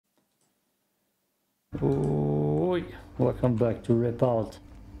Oi, welcome back to Ripout.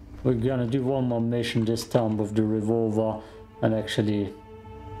 We're gonna do one more mission this time with the Revolver and actually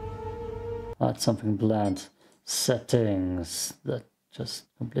add something planned. Settings. That just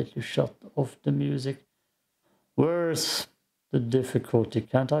completely shut off the music. Where's the difficulty?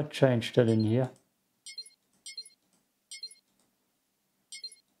 Can't I change that in here?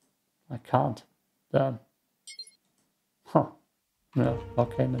 I can't. Damn. Huh. No,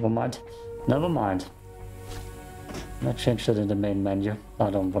 okay, never mind. Never mind. I changed that in the main menu. I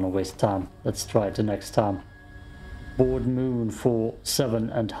don't want to waste time. Let's try it the next time. Board Moon for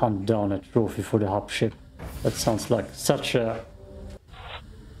 7 and hunt down a trophy for the hub ship. That sounds like such a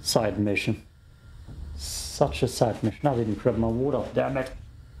side mission. Such a side mission. I didn't grab my water, damn it.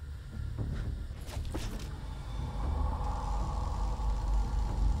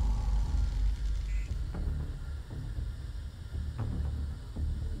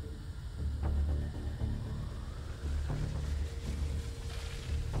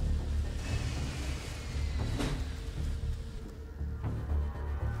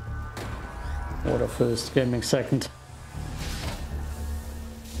 Water first, gaming second.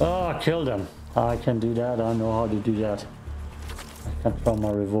 Oh, kill them. I can do that. I know how to do that. I can throw my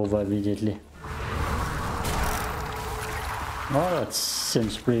revolver immediately. Oh, that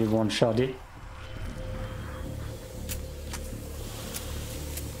seems pretty one-shotty.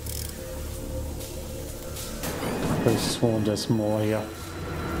 Could have sworn there's more here.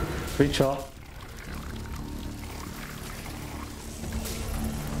 Reach up.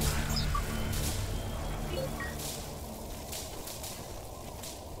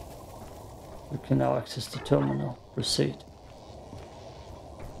 We can now access the terminal. Proceed.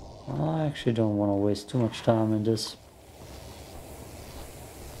 I actually don't want to waste too much time in this.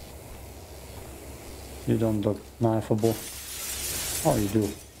 You don't look knifeable. Oh, you do.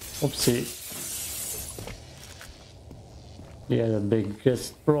 Oopsie. Yeah, the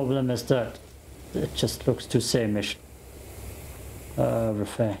biggest problem is that it just looks too same-ish.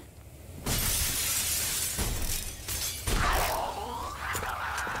 Everything.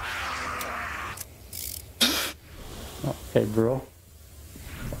 Okay, bro.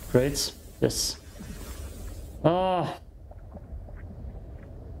 Upgrades? Yes. Ah!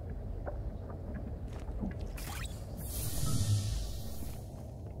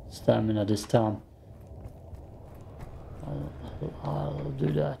 Stamina this time. I'll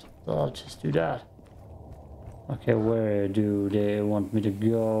do that. I'll just do that. Okay, where do they want me to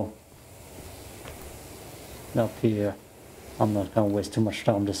go? Up here. I'm not gonna waste too much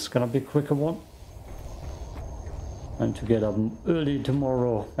time. This is gonna be a quicker one. And to get up early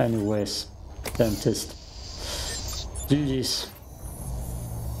tomorrow anyways. Dentist. Do this.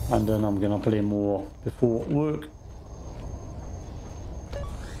 And then I'm gonna play more before work.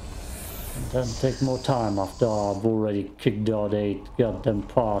 And then take more time after I've already kicked out 8 goddamn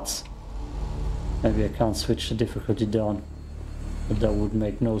parts. Maybe I can't switch the difficulty down. But that would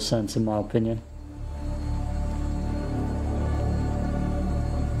make no sense in my opinion.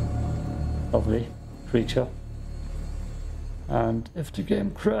 Lovely creature. And if the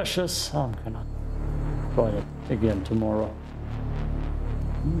game crashes, I'm gonna try it again tomorrow.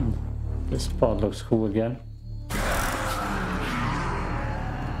 This part looks cool again.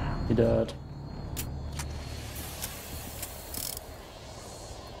 He died.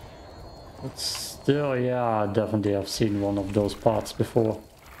 But still, yeah, definitely I've seen one of those parts before.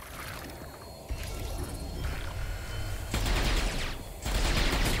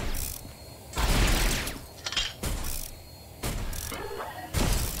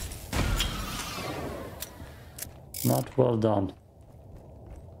 Not well done.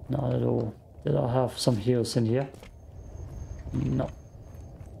 Not at all. Did I have some heals in here? No.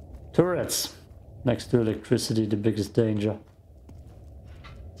 Turrets. Next to electricity, the biggest danger.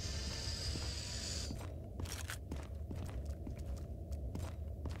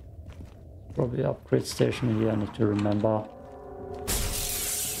 Probably upgrade station here, I need to remember.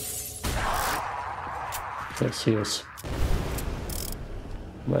 There's heals.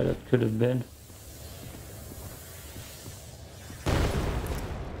 Where that could have been.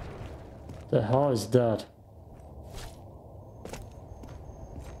 The hell is that?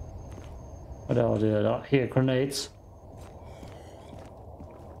 What are they? Here, grenades.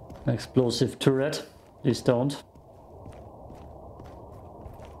 An explosive turret. Please don't.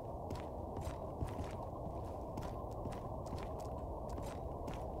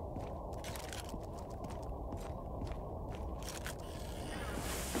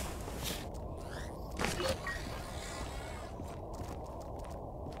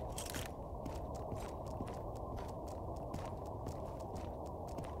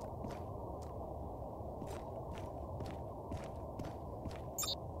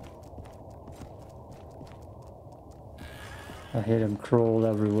 I hear them crawl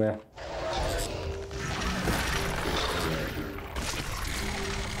everywhere.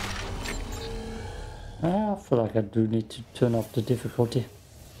 I feel like I do need to turn up the difficulty.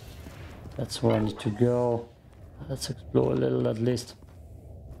 That's where I need to go. Let's explore a little at least.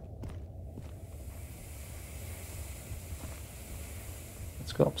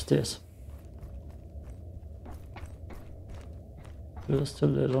 Let's go upstairs. Just a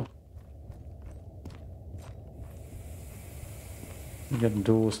little. We got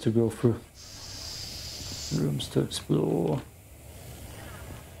doors to go through. Rooms to explore.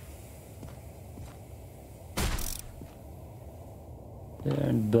 They're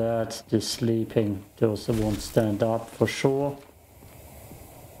in bed, they're sleeping. Those that won't stand up for sure.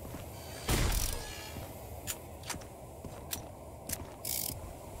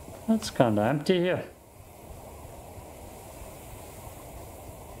 It's kinda empty here.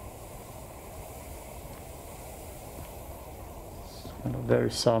 It's kinda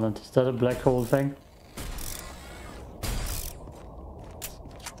very silent. Is that a black hole thing?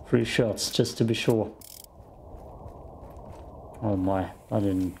 3 shots, just to be sure. Oh my, I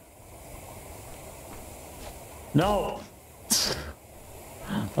didn't... No!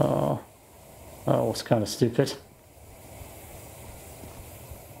 Oh, that was kind of stupid.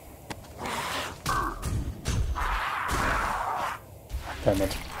 Damn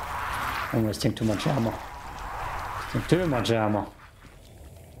it. I'm wasting too much ammo. Too much ammo.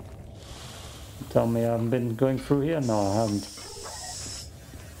 Tell me I haven't been going through here? No, I haven't.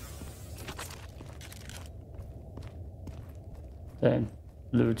 Then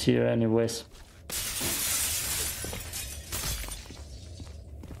loot here anyways.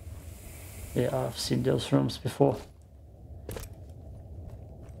 Yeah, I've seen those rooms before.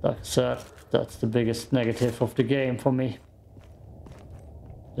 Like I said, that's the biggest negative of the game for me.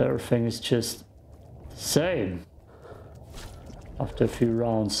 Everything is just the same. After a few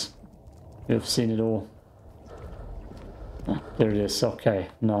rounds, you've seen it all. Ah, there it is, okay.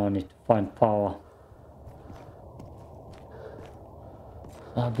 Now I need to find power.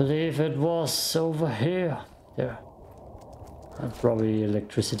 I believe it was over here. There. And probably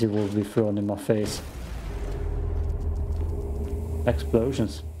electricity will be thrown in my face.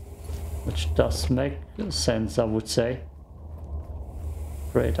 Explosions. Which does make sense, I would say.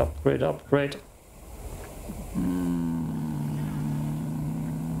 Upgrade, upgrade, upgrade.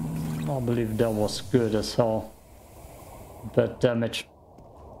 I believe that was good as hell. Bad damage.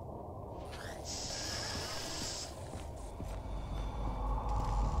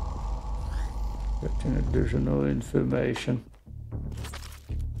 Getting additional information.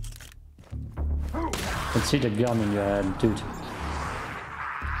 I can see the gun in your hand, dude.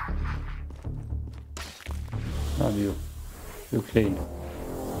 Not you. You clean.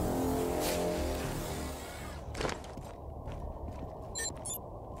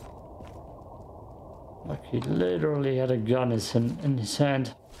 Like he literally had a gun in his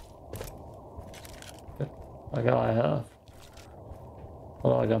hand. Like I have.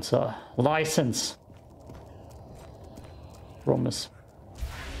 Well, I got a license. Promise.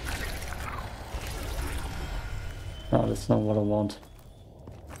 No, that's not what I want.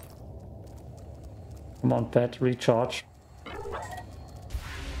 Come on, pet, recharge.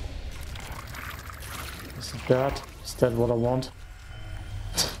 Is it that? Is that what I want?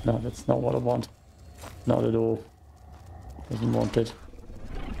 No, that's not what I want. Not at all. Doesn't want it.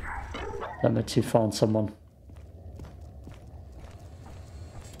 Damn it, he found someone.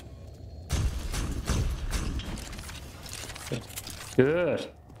 Good.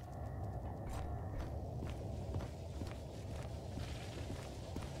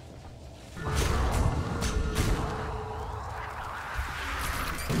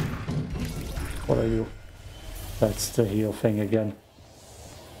 What are you? That's the heal thing again.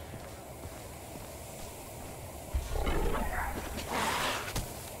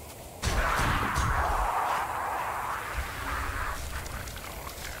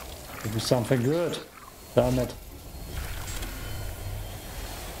 Could be something good. Damn it.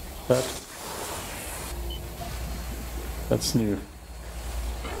 That's new.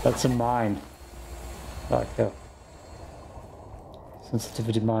 That's a mine. Like a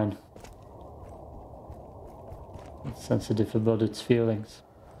sensitivity mine. It's sensitive about its feelings.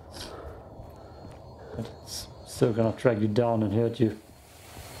 But it's still gonna drag you down and hurt you.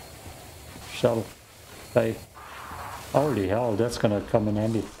 Shuttle. Hey. Holy hell, that's gonna come in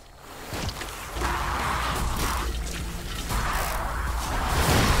handy.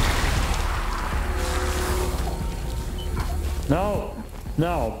 No!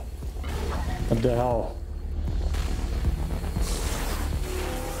 No! What the hell?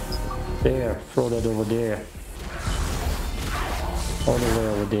 There, throw that over there. All the way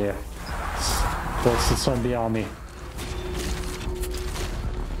over there. That's the zombie army.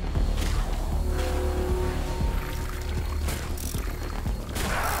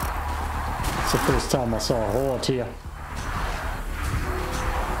 It's the first time I saw a horde here.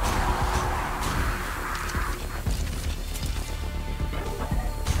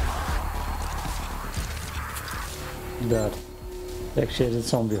 That actually it's a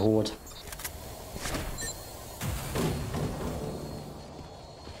zombie horde.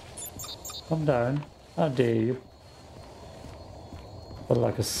 Come down, how dare you. But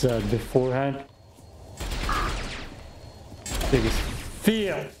like I said beforehand, biggest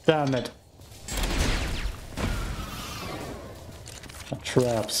fear, damn it.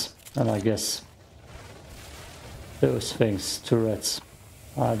 Traps, and I guess those things, turrets.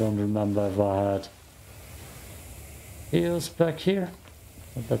 I don't remember if I had heals back here,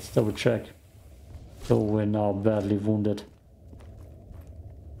 but let's double check. So we're now badly wounded.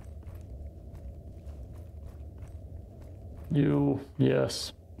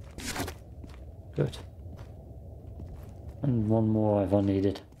 Yes. Good. And one more if I need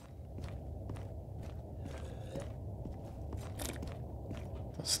it.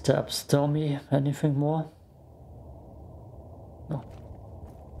 Does tabs tell me anything more? No.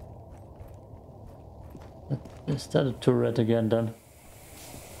 Is that a turret again then?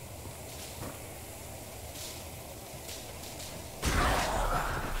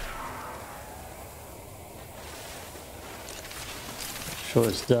 Sure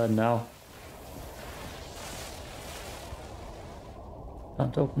it's dead now.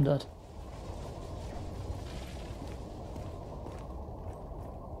 Can't open that.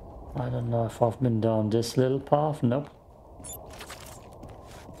 I don't know if I've been down this little path. Nope.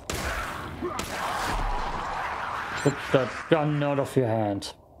 Put that gun out of your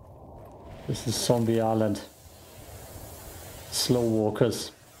hand. This is Zombie Island. Slow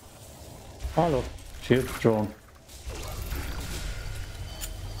walkers. Oh look, shield drone.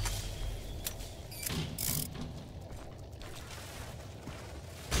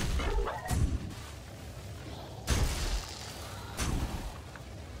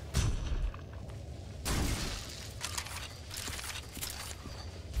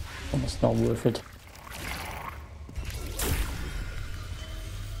 Almost not worth it.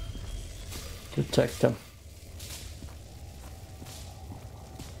 To attack them.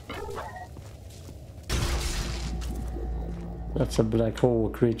 That's a black hole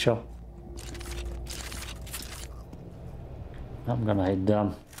creature. I'm gonna hit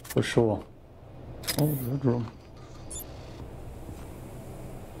them for sure. Oh, good room.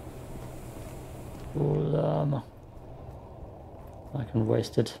 Full armor. I can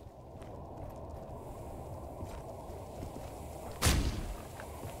waste it.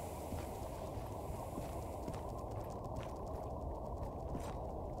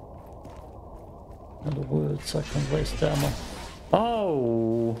 In other words, I can waste ammo.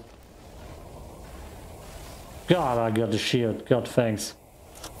 Oh! God, I got the shield. God, thanks.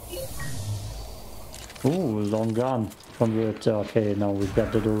 Ooh, long gun. Convert. Okay, now we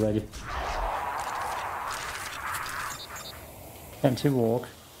got it already. Can't he walk?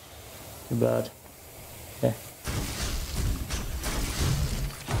 Too bad. Okay.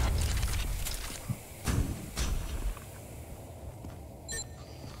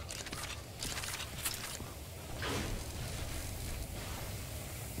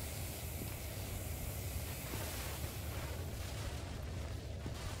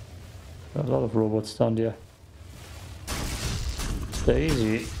 A lot of robots down there. They're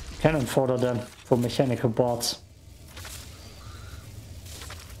easy cannon fodder then for mechanical parts.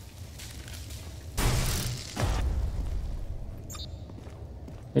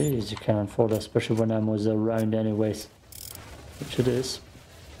 Easy cannon fodder, especially when ammo is around anyways. Which it is.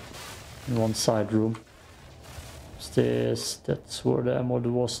 In one side room. Stairs, that's where the ammo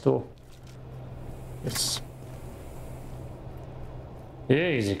was though. Yes.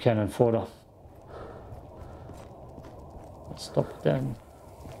 Easy cannon fodder. Stop then.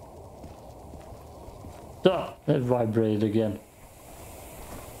 Duh! It vibrated again.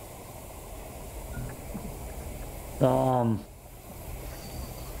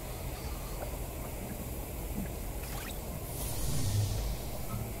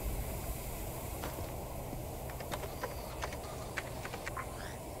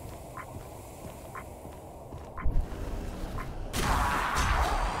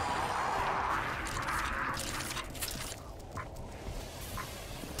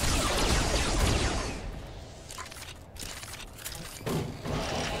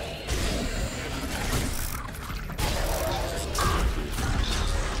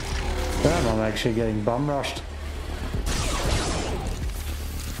 Damn, I'm actually getting bum rushed.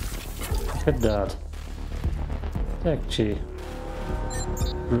 Look at that. Actually,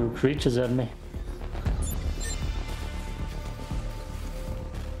 threw creatures at me.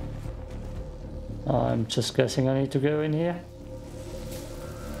 I'm just guessing I need to go in here.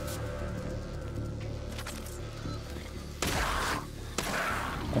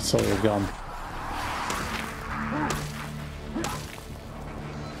 I saw your gun.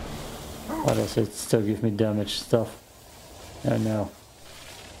 Why does it still give me damage stuff? Oh no.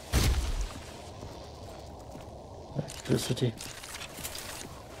 Electricity.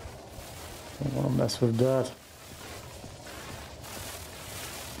 Don't wanna mess with that.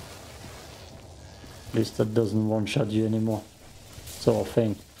 At least that doesn't one-shot you anymore. Sort of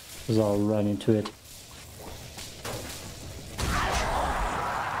thing. Because I'll run into it.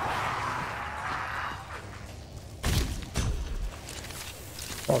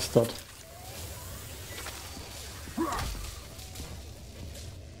 Bastard.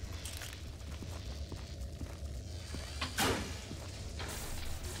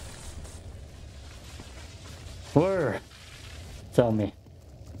 Where? Tell me.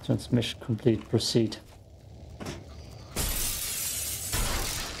 Transmission complete. Proceed.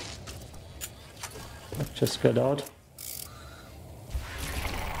 Let's just get out.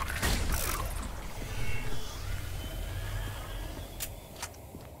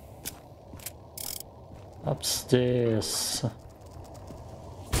 Upstairs.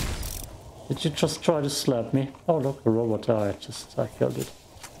 Did you just try to slap me? Oh look, a robot. I killed it.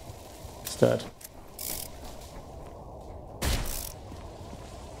 It's dead.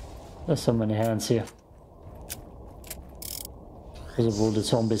 There's so many hands here. Because of all the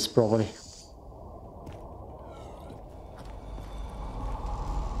zombies, probably.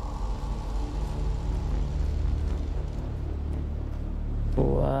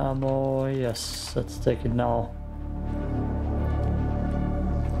 Oh, ammo, yes, let's take it now.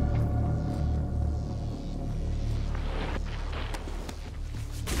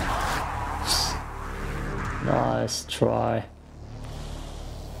 Nice try.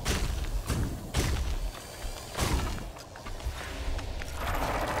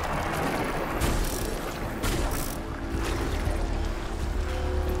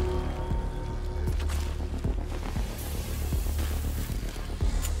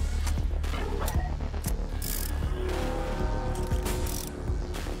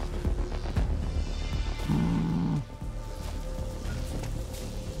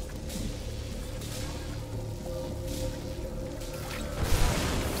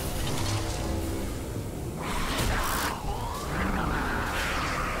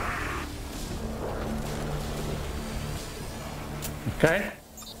 Okay.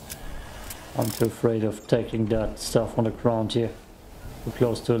 I'm too afraid of taking that stuff on the ground here. Too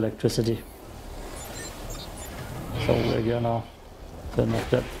close to electricity. So we're gonna turn off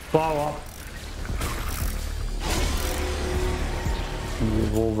that power. And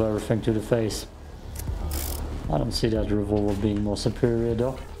revolve everything to the face. I don't see that revolver being more superior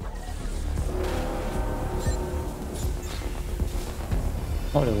though.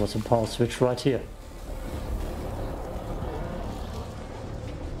 Oh, there was a power switch right here.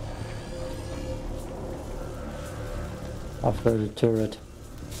 I've heard a turret.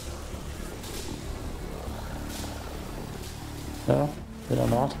 No, did I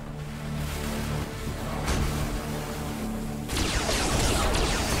not?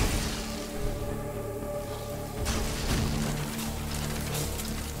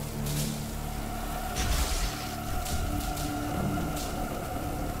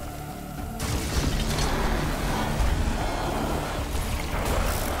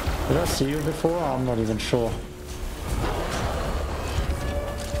 Did I see you before? I'm not even sure.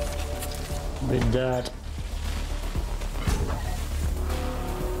 With that.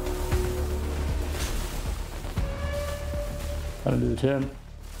 I'll loot him.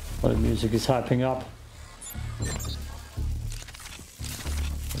 While the music is hyping up. It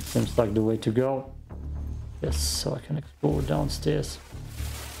seems like the way to go. Yes, so I can explore downstairs.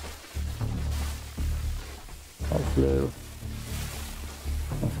 Outflow.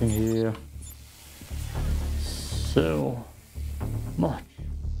 Nothing here. So much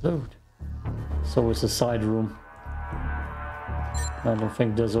loot. So it's a side room. I don't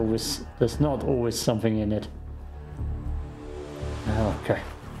think there's not always something in it. Okay.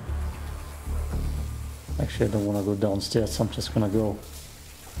 Actually, I don't want to go downstairs. I'm just gonna go.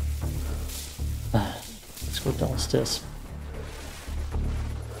 Let's go downstairs.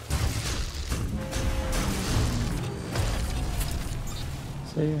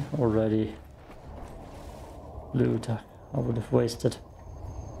 See, already loot I would have wasted.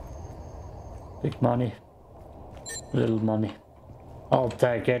 Big money, little money. I'll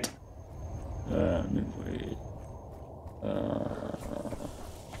take it. Anyway.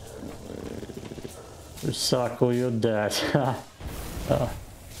 Risako, you're dead.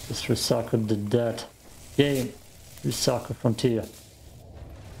 Just Risako the dead. Game. Risako Frontier.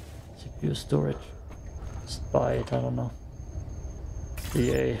 CPU storage. Just buy it, I don't know.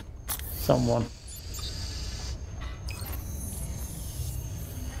 EA. Someone.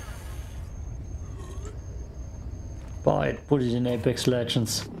 Buy it, put it in Apex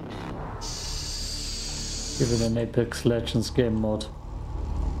Legends. Give it an Apex Legends game mode.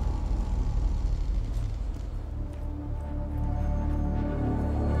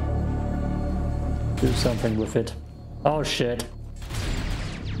 Do something with it. Oh shit.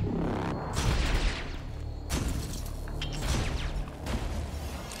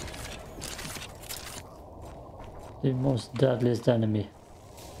 The most deadliest enemy.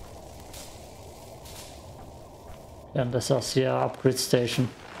 And this is the upgrade station.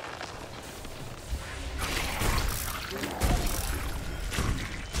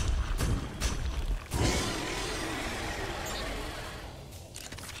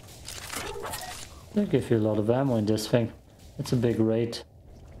 They give you a lot of ammo in this thing. It's a big raid.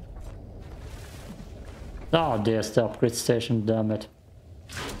 Oh, there's the upgrade station, damn it.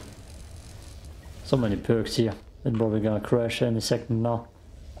 So many perks here. It's probably gonna crash any second now.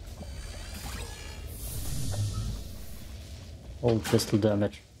 All pistol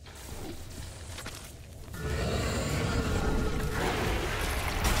damage.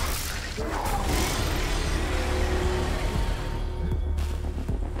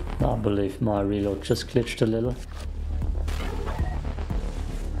 I believe my reload just glitched a little.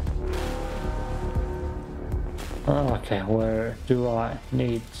 Okay, where do I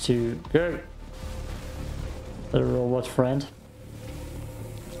need to go? The robot friend.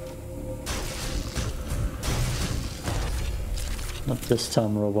 Not this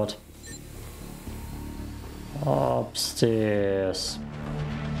time, robot. Upstairs.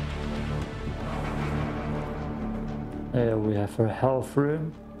 There we have a health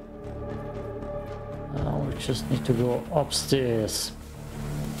room. Now we just need to go upstairs.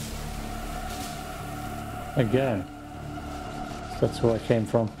 Again. That's where I came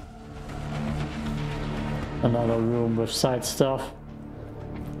from. Another room with side stuff.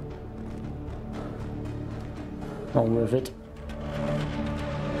 Not worth it.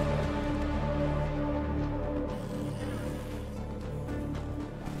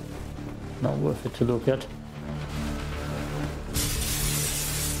 Not worth it to look at.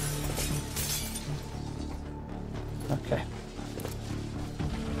 Okay.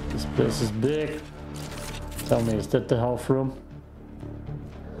 This place is big. Tell me, is that the health room?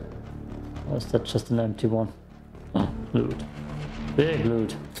 Or is that just an empty one? Oh, loot. Big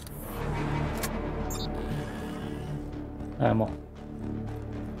loot. Ammo.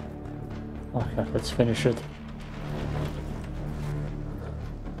 Okay, let's finish it.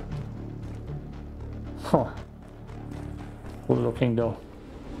 Huh. Cool looking though.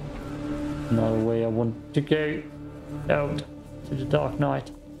 Another way I want to go out to the dark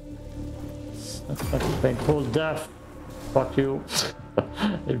night. That's like a painful death. Fuck you.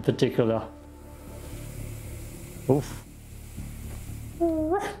 In particular. Oof.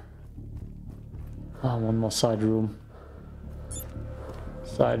 Ah, one more side room.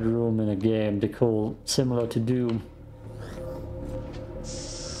 Side room in a game they call similar to Doom.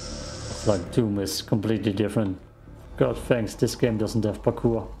 It's like Doom is completely different. God thanks, this game doesn't have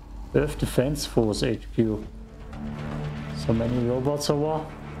parkour. Earth Defense Force HQ. So many robots or what?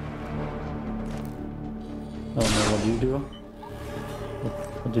 I don't know what you do.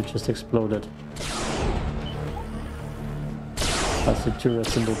 But you just exploded. That's the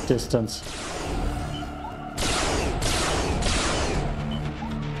turrets in the distance.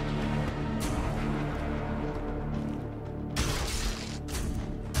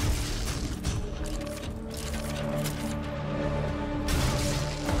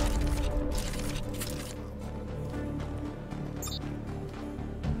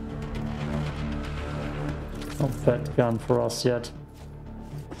 No pet gun for us yet.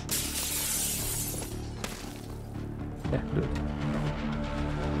 Yeah, good.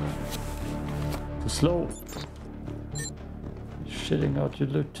 Too slow. Shitting out your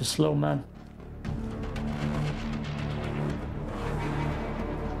loot too slow, man.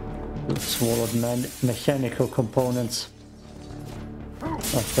 Good swallowed mechanical components.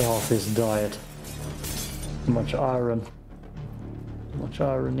 After half his diet. Too much iron. Too much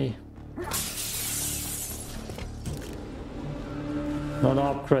irony. Not an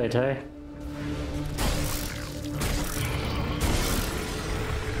upgrade, hey?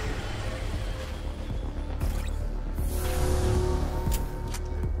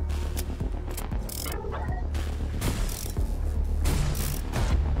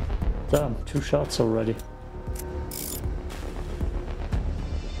 Damn, 2 shots already.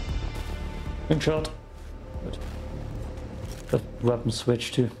 Big shot. Good. Got weapon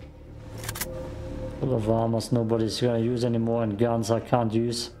switch too. Full of armors nobody's gonna use anymore, and guns I can't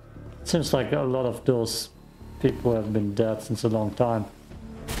use. Seems like a lot of those people have been dead since a long time.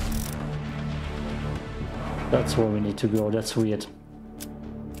 That's where we need to go, that's weird.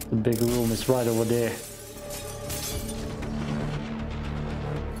 The big room is right over there.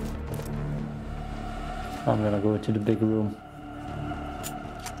 I'm gonna go to the big room.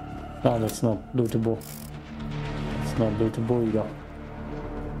 No, that's not lootable. It's not lootable either.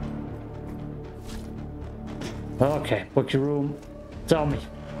 Okay, book your room. Tell me.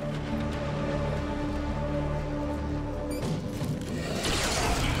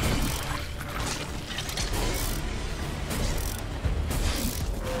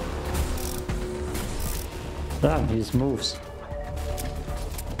 Damn, his moves.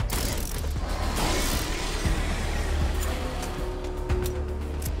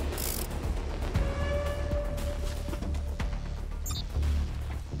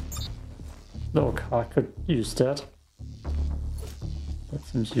 Look, I could use that. That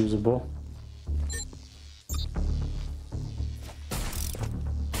seems usable.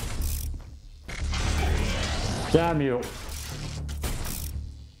 Damn you!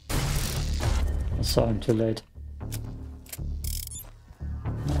 I saw him too late.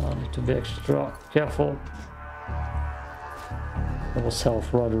 I need to be extra careful. There was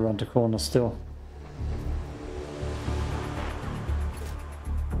health right around the corner still.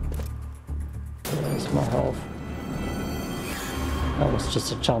 There's my health. That was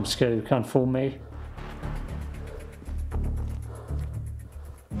just a jump scare, you can't fool me.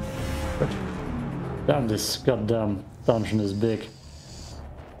 But damn, this goddamn dungeon is big.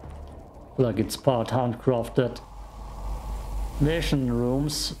 Like it's part handcrafted mission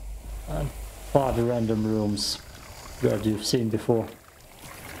rooms and part random rooms that you've seen before.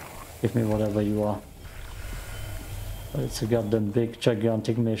 Give me whatever you are. But it's a goddamn big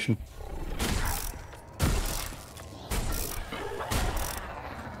gigantic mission.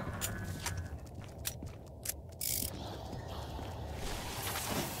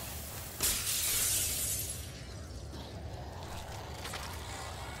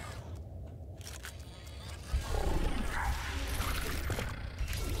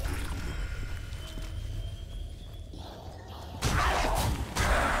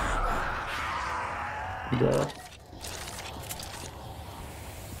 Dead.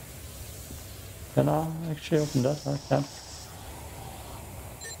 Can I actually open that? I can.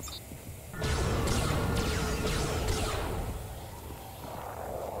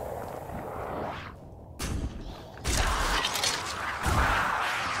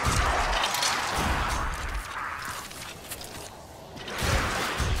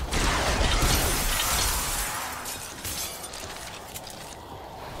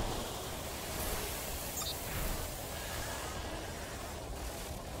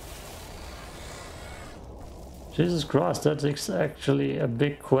 Jesus Christ, that's actually a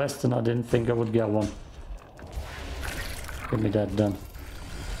big quest and I didn't think I would get one. Give me that done.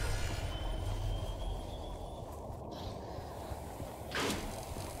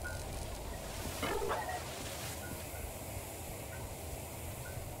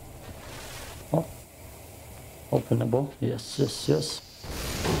 Oh. Openable. Yes, yes, yes.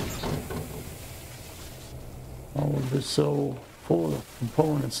 I will be so full of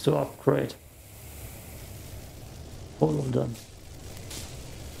components to upgrade. All of them.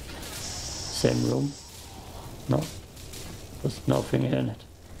 Same room? No? There's nothing in it.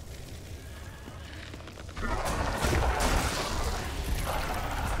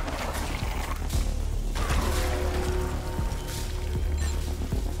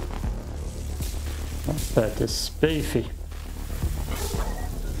 That is Pvpve.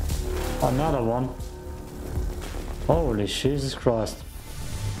 Another one. Holy Jesus Christ.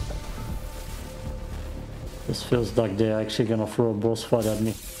 This feels like they're actually gonna throw a boss fight at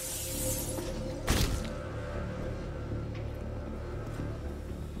me.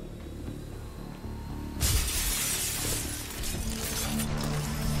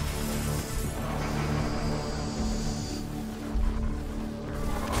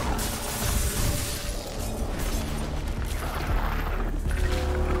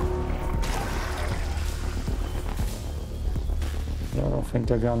 I don't think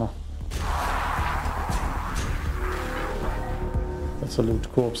they're gonna. That's a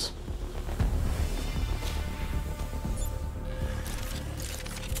loot corpse.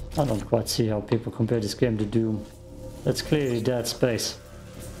 I don't quite see how people compare this game to Doom. That's clearly Deadspace.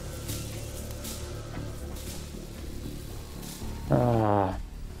 Ah.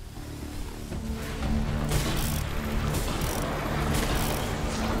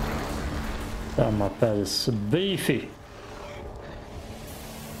 Damn, my pet is beefy.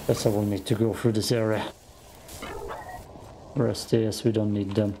 Guess I will need to go through this area. Rest stairs, we don't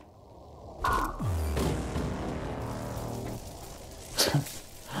need them.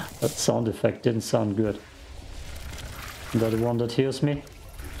 That sound effect didn't sound good. Is that the one that heals me?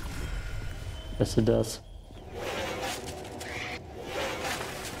 Yes, it does.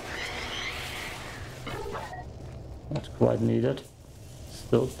 Not quite needed.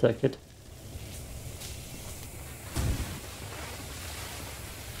 Still take it.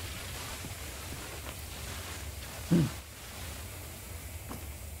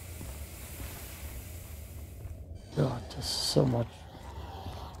 God, there's so much.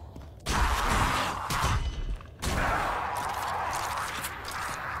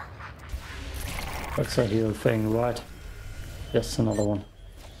 That's a heal thing, right? Yes, another one.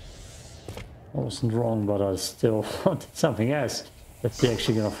 I wasn't wrong, but I still wanted something else. That's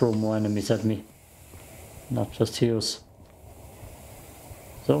actually gonna throw more enemies at me. Not just heals.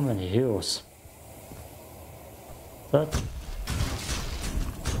 So many heals. That?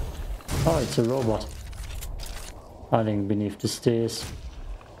 Oh, it's a robot. Hiding beneath the stairs.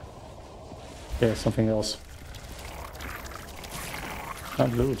 There's something else.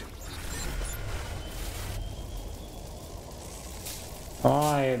 Not loot.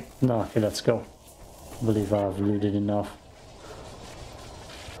 No, okay, let's go. I believe I've looted enough.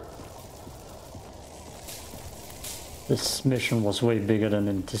 This mission was way bigger than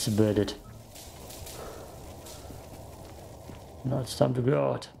anticipated. Now it's time to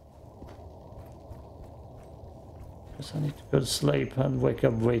go out. Guess I need to go to sleep and wake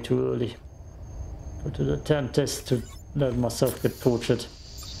up way too early. Go to the dentist to let myself get tortured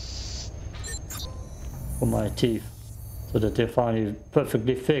for my teeth, so that they're finally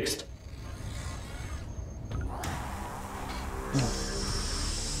perfectly fixed.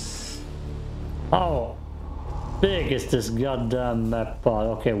 How big is this goddamn map part?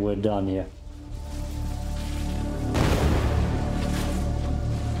 Okay, we're done here.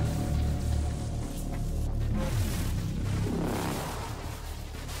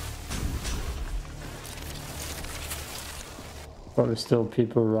 Probably still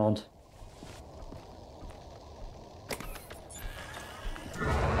people around.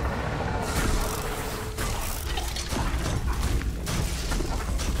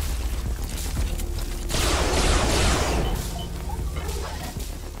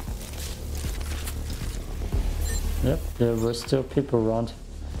 Yep, there were still people around.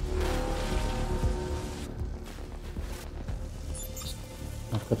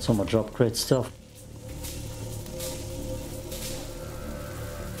 I've got so much upgrade stuff.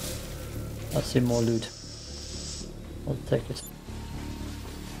 I see more loot. I'll take it.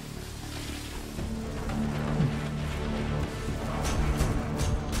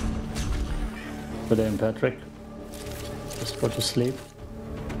 Good aim, Patrick. Just go to sleep.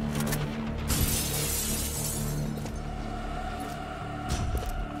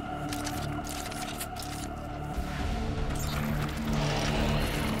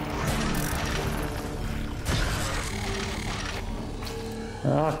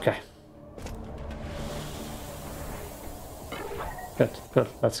 Okay. Good.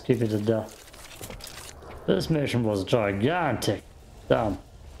 Let's keep it at that. This mission was gigantic. Damn.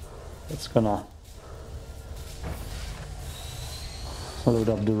 It's gonna load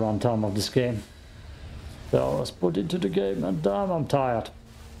up the runtime of this game. The hours put into the game, and damn, I'm tired.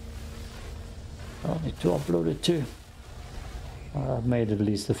 I need to upload it too. I've made at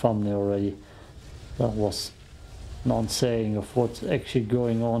least a thumbnail already. That was non-saying of what's actually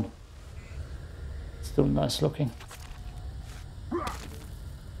going on. Still nice looking.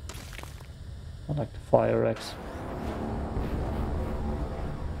 I like the fire axe.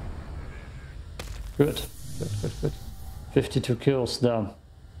 Good. 52 kills down.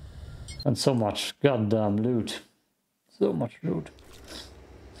 And so much goddamn loot. So much loot.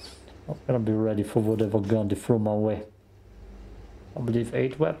 I'm gonna be ready for whatever gun they throw my way. I believe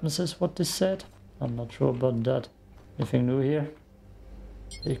 8 weapons is what they said. I'm not sure about that. Anything new here?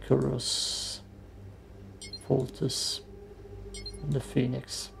 Icarus, Voltus, and the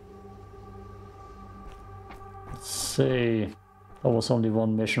Phoenix. Let's see. That was only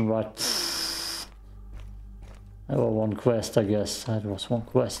one mission, right? Or one quest, I guess. That was one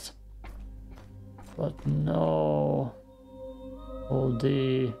quest. But no. All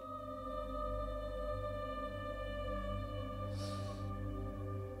the...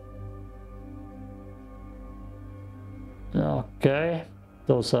 Okay.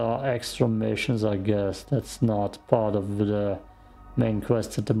 Those are extra missions, I guess. That's not part of the main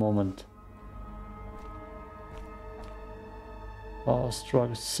quest at the moment. Power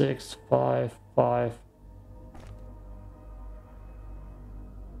struggle 6, 5, 5.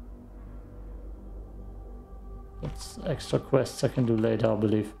 That's extra quests I can do later, I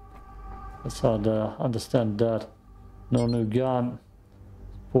believe. That's how to understand that. No new gun.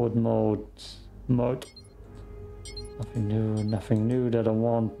 Sport mode. Nothing new that I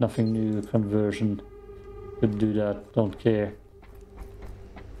want. Nothing new conversion. Could do that, don't care.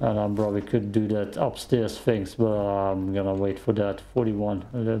 And I probably could do that upstairs things, but I'm gonna wait for that. 41,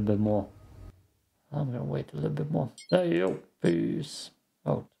 a little bit more. I'm gonna wait a little bit more. There you go. Peace.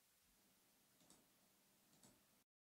 Oh,